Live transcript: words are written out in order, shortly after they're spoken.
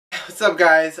What's up,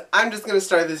 guys? I'm just gonna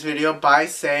start this video by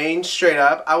saying straight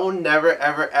up, I will never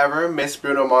ever miss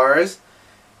Bruno Mars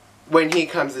when he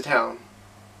comes to town.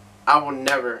 I will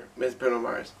never miss Bruno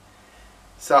Mars.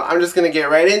 So I'm just gonna get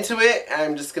right into it, and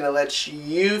I'm just gonna let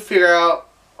you figure out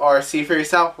or see for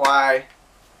yourself why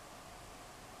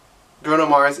Bruno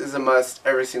Mars is a must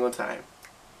every single time.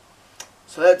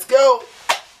 So let's go!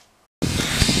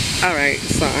 Alright,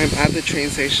 so I'm at the train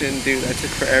station. Dude, that took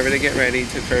forever to get ready,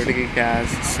 took forever to get gas,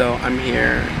 so I'm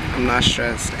here. I'm not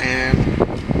stressed, and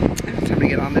I have time to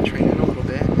get on the train in a little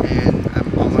bit, and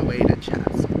I'm on my way to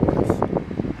Chatsworth.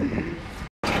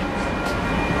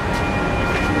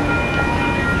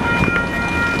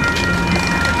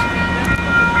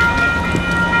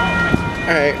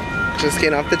 Alright, just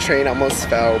getting off the train, almost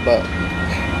fell, but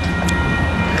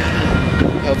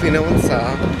hopefully no one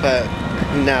saw, but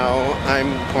now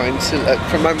I'm going to look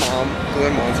for my mom, because my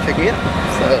mom's picking me up.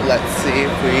 So let's see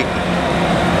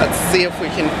if we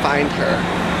can find her.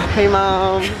 Hey,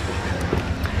 Mom.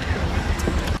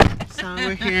 So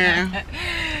we're here.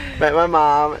 Met my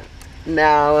mom.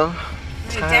 Now.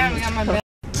 Damn, we got my bed.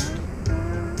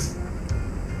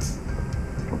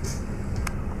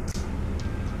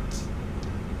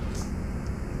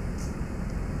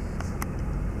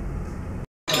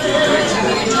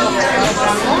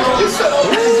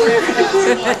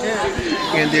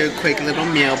 We're gonna do a quick little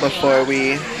meal before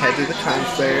we head to the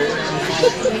concert.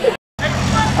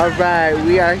 Alright,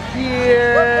 we are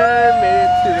here, made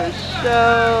it to the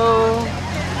show.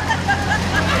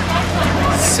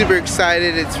 Super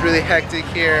excited, it's really hectic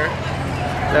here.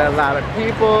 There are a lot of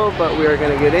people, but we are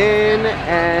gonna get in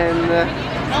and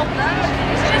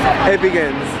it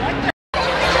begins.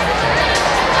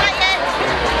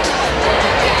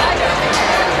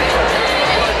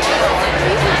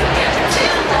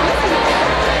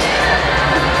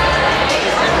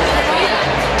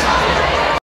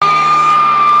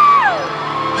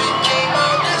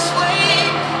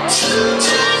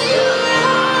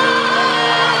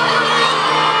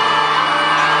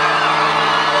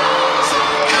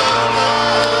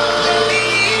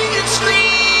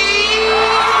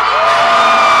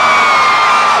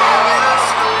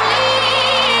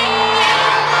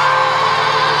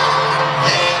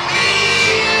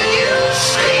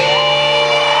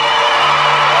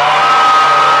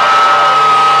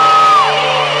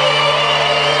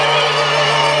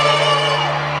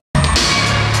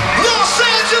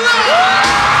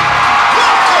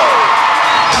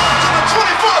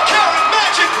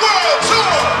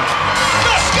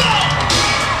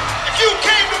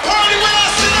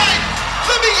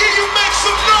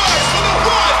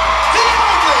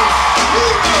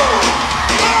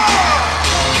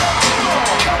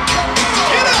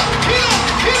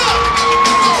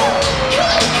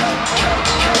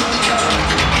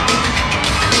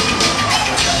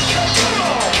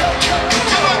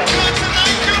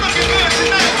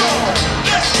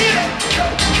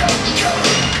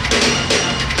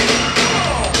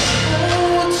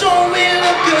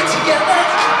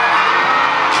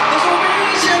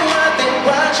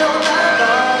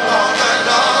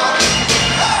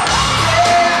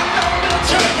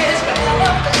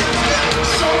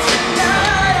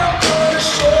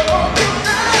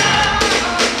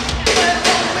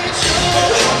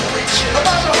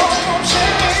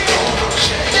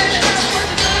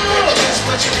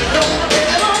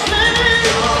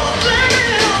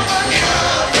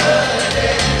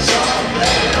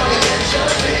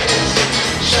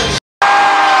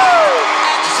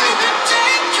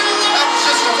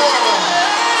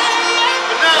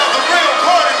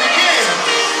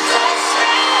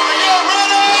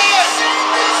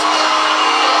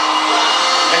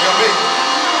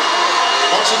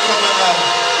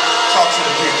 Talk to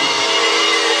the people.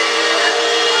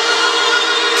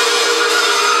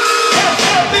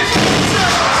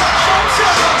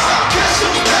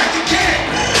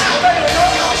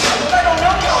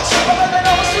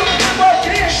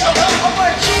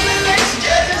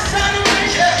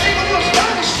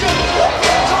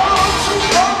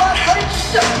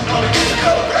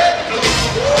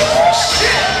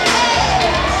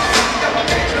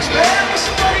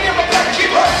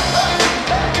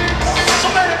 So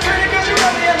many pretty girls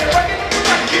around me.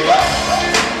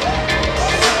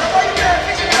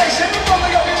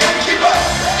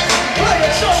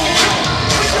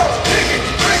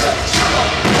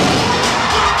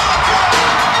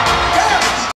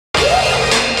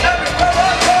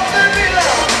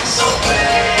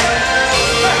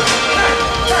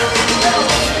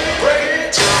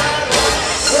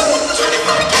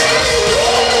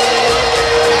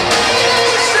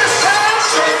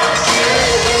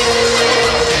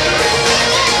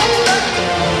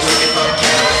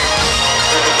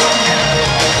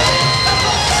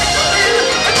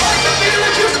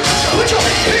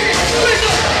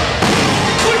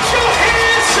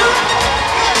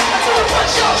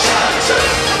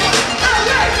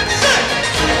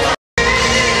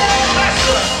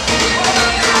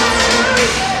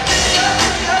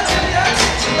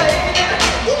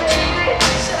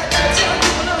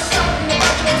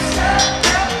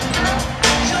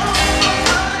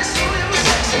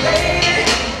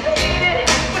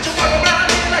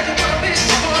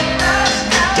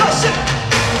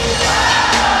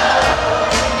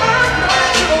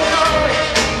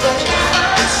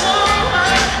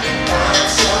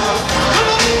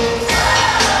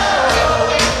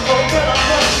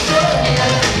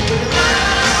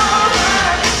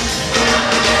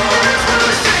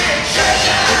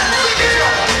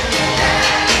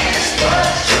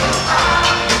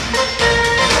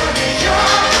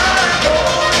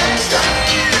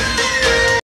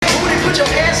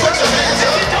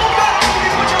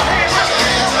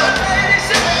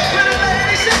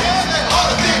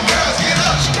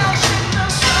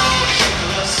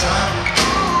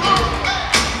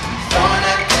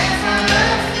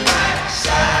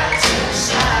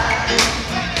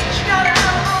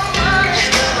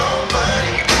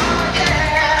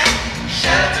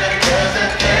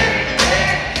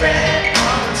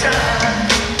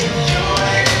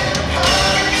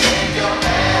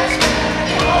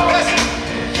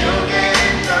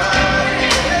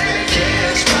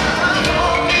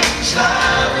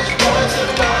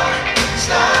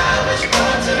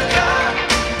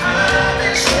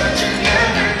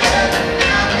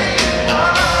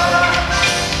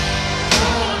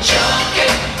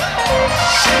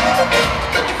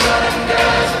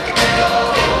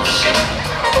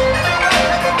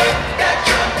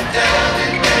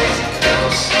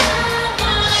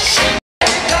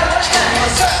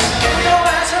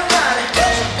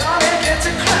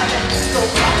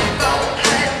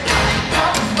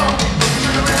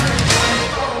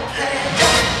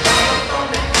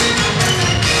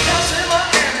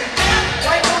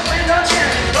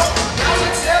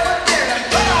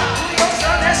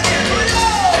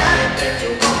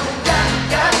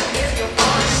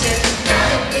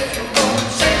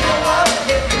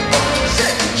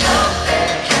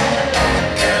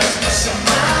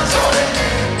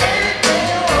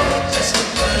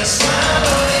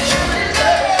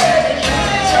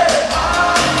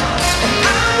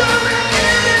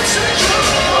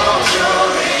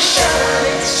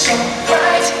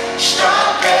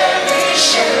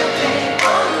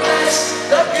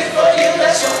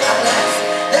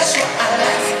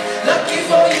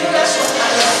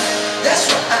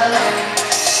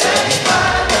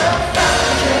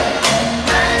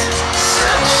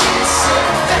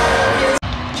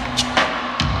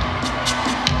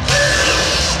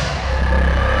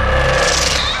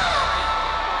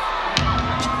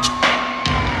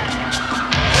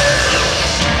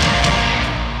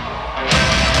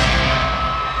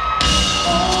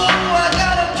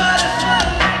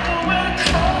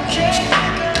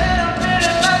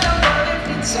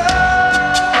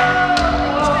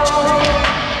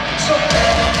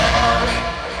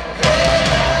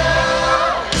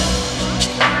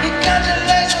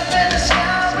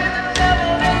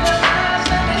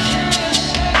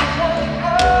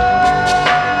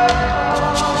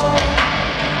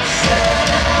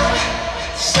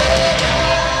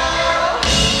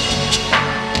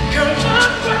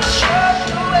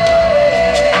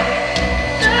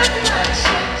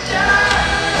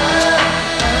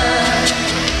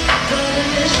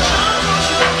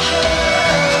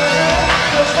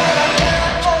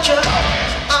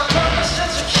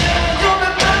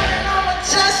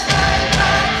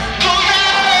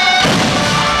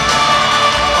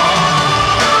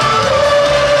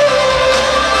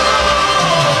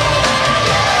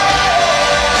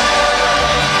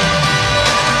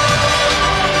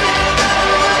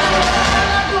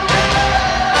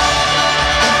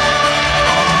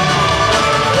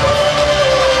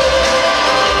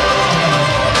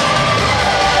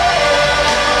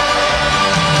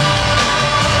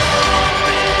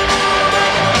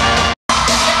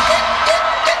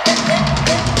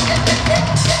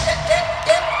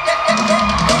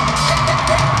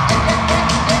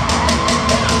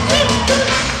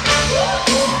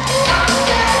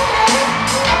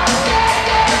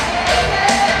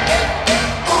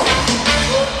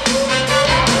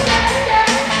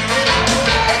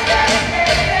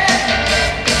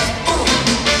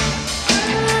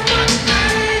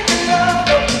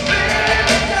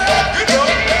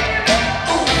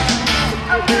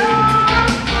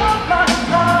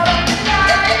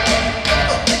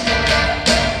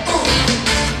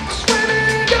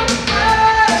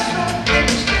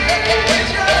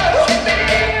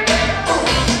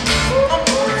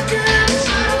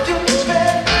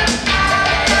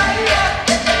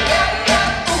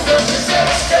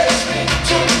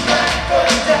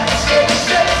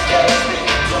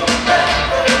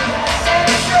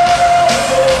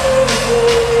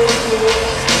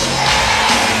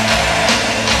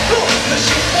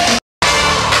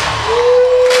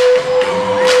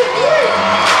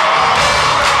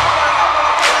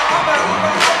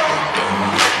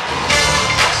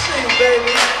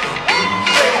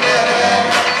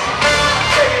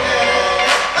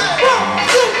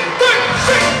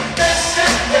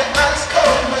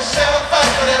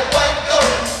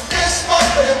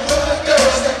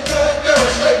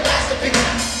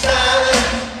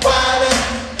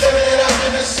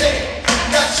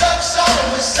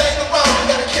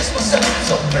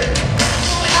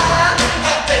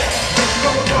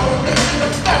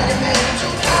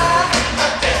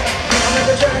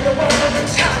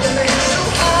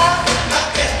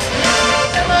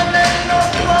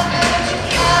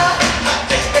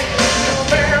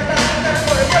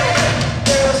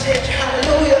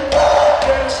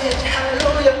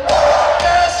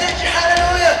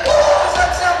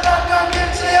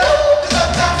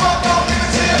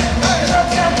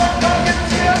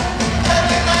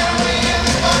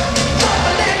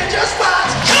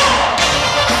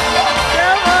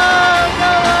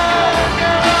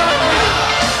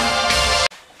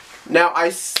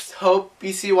 hope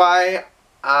you see why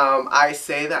I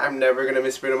say that I'm never going to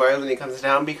miss Bruno Mars when he comes to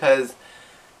town, because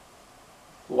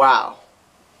wow.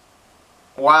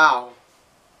 Wow.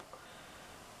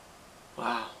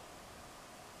 Wow.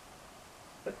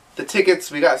 The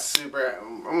tickets, we got super,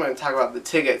 I'm going to talk about the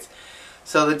tickets.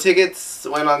 So the tickets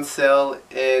went on sale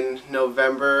in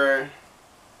November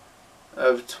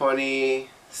of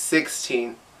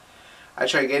 2016. I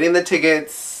tried getting the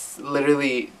tickets,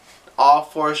 literally all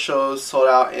 4 shows sold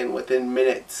out within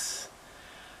minutes.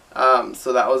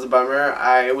 So that was a bummer.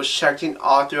 I was checking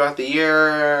all throughout the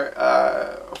year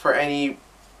for any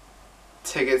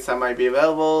tickets that might be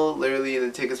available. Literally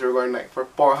the tickets were going like for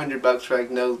 $400 for like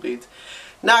nosebleeds.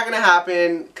 Not gonna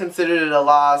happen. Considered it a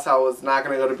loss. I was not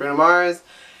gonna go to Bruno Mars.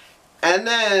 And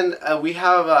then we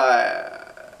have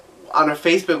on our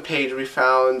Facebook page we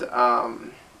found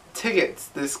tickets.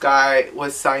 This guy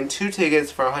was signed 2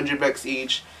 tickets for $100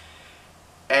 each,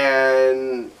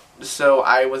 and so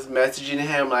I was messaging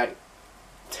him like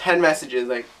 10 messages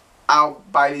like, I'll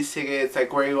buy these tickets,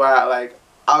 like where you at, like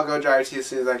I'll go drive to you as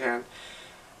soon as I can.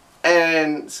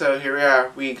 And so here we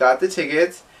are. We got the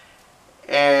tickets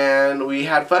and we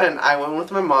had fun. I went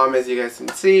with my mom, as you guys can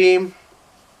see.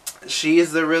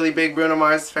 She's a really big Bruno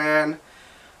Mars fan.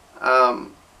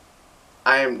 I'm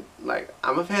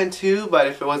a fan too, but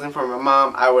if it wasn't for my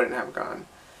mom, I wouldn't have gone.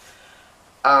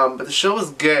 But the show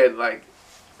was good. Like,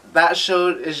 that show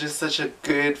is just such a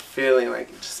good feeling. Like,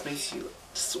 it just makes you,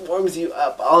 just warms you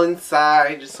up all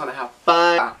inside. You just want to have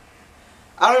fun.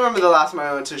 I don't remember the last time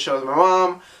I went to a show with my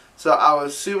mom, so I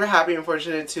was super happy and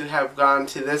fortunate to have gone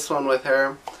to this one with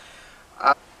her.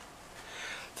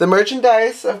 The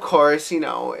merchandise, of course, you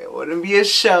know, it wouldn't be a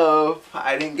show if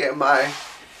I didn't get my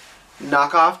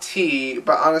knockoff tee,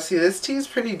 but honestly this tee is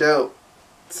pretty dope.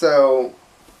 So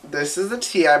this is the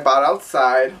tee I bought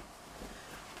outside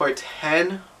for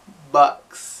 $10.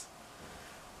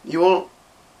 You won't,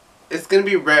 it's gonna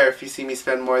be rare if you see me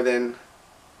spend more than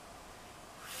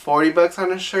 $40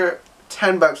 on a shirt.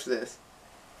 $10 for this.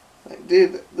 Like,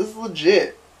 dude, this is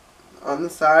legit. On the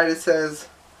side it says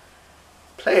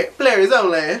players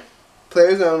only.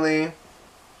 Players only.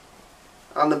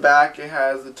 On the back it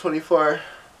has the 24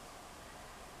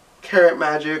 Karat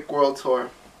Magic World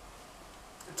Tour.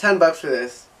 $10 for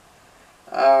this.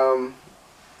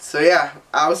 So yeah,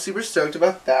 I was super stoked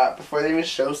about that before the even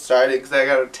show started because I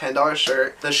got a $10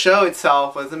 shirt. The show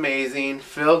itself was amazing.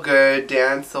 Feel good.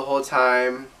 Danced the whole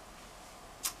time.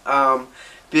 The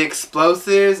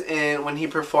explosives and when he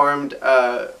performed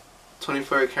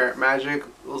 24 Karat Magic,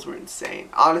 those were insane.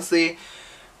 Honestly,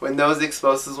 when those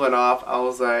explosives went off, I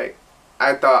was like,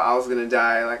 I thought I was gonna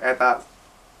die. Like, I thought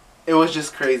it was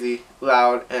just crazy,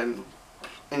 loud, and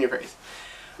in your face.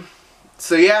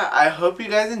 So yeah, I hope you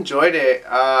guys enjoyed it.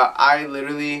 I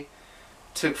literally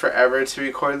took forever to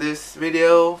record this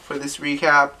video for this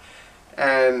recap,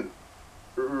 and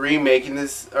remaking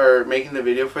this, or making the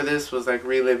video for this, was like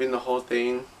reliving the whole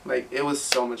thing. Like, it was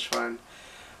so much fun.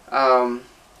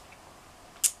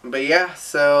 But yeah,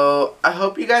 so I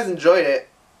hope you guys enjoyed it.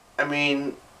 I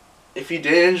mean, if you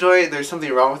didn't enjoy it, there's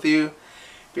something wrong with you,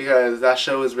 because that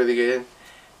show was really good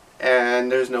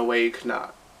and there's no way you could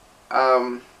not.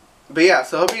 But yeah,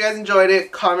 so I hope you guys enjoyed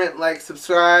it. Comment, like,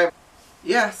 subscribe.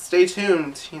 Yeah, stay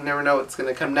tuned. You never know what's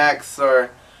gonna come next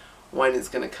or when it's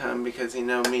gonna come, because you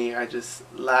know me, I just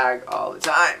lag all the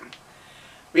time.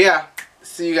 But yeah,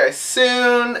 see you guys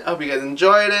soon. I hope you guys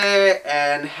enjoyed it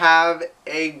and have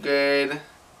a good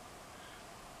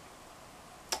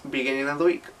beginning of the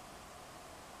week.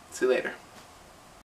 See you later.